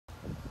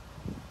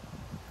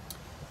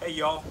Hey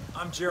y'all,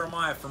 I'm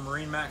Jeremiah from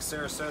MarineMax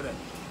Sarasota,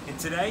 and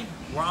today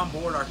we're on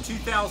board our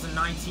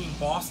 2019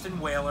 Boston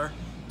Whaler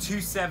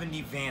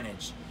 270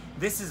 Vantage.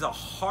 This is a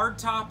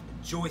hardtop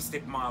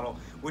joystick model,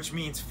 which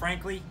means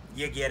frankly,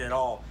 you get it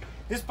all.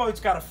 This boat's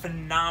got a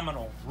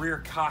phenomenal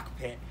rear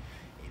cockpit,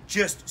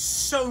 just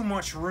so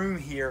much room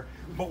here,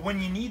 but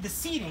when you need the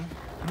seating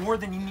more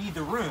than you need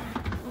the room,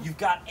 you've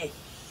got a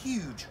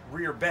huge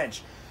rear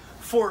bench.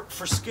 For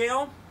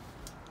scale,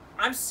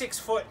 I'm 6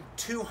 foot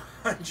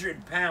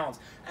 200 pounds.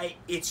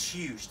 It's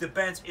huge. The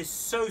bench is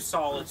so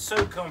solid,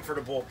 so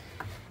comfortable,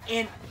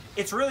 and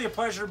it's really a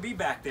pleasure to be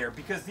back there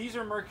because these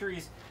are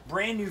Mercury's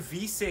brand new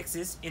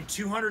V6s in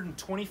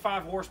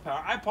 225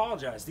 horsepower. I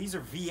apologize, these are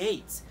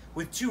V8s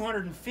with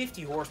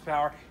 250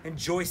 horsepower and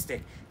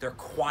joystick. They're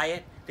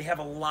quiet, they have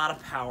a lot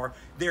of power.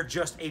 They're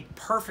just a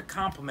perfect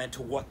complement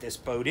to what this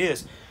boat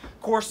is.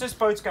 Of course, this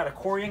boat's got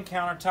Aquarium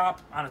countertop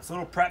on its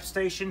little prep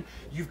station.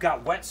 You've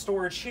got wet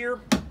storage here.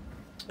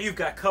 You've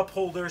got cup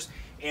holders,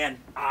 and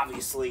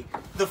obviously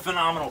the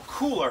phenomenal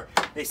cooler.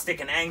 They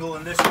stick an angle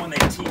in this one, they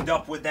teamed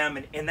up with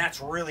them, and that's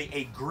really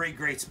a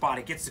great spot.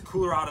 It gets the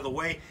cooler out of the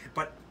way,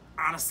 but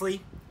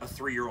honestly, a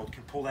 3-year-old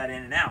can pull that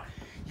in and out.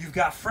 You've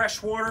got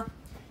fresh water,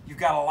 you've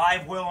got a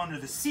live well under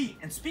the seat,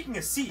 and speaking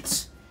of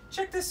seats,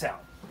 check this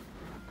out.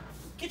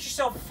 Get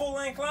yourself a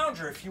full-length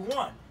lounger if you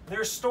want.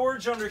 There's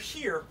storage under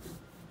here.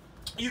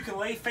 You can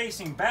lay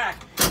facing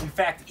back. In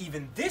fact,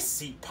 even this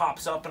seat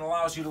pops up and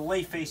allows you to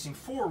lay facing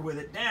forward with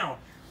it down.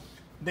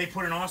 They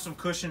put an awesome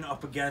cushion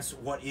up against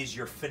what is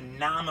your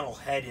phenomenal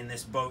head in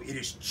this boat. It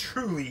is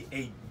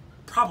truly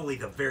probably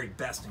the very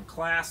best in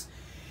class.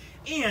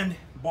 And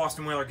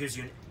Boston Whaler gives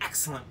you an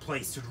excellent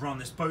place to run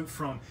this boat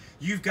from.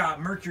 You've got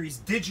Mercury's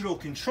digital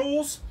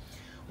controls,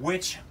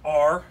 which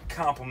are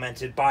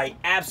complemented by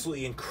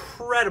absolutely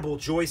incredible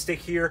joystick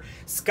here,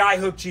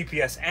 Skyhook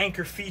GPS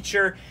anchor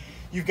feature.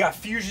 You've got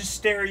Fusion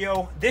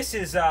stereo. This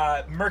is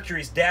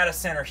Mercury's data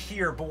center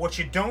here, but what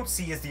you don't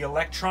see is the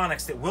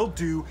electronics that we'll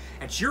do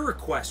at your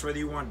request, whether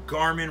you want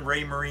Garmin,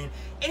 Raymarine,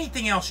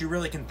 anything else you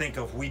really can think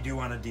of, we do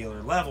on a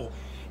dealer level.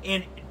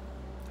 And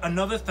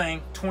another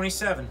thing,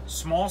 27,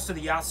 smalls to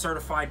the yacht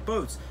certified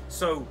boats.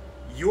 So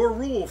your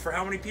rule for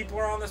how many people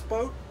are on this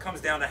boat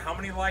comes down to how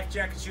many life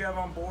jackets you have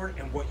on board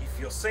and what you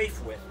feel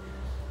safe with.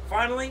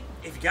 Finally,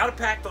 if you gotta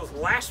pack those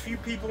last few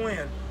people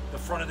in, the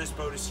front of this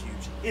boat is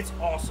huge. It's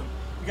awesome.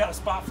 You got a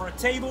spot for a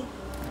table,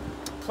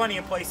 plenty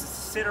of places to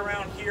sit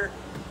around here.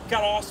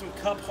 Got awesome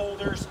cup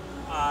holders.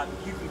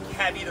 You can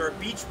have either a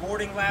beach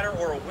boarding ladder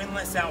or a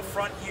windlass out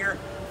front here.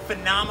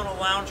 Phenomenal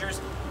loungers.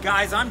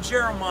 Guys, I'm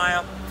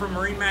Jeremiah from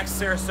MarineMax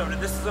Sarasota.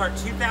 This is our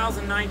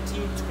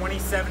 2019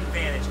 27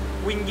 Vantage.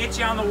 We can get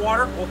you on the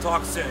water. We'll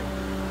talk soon.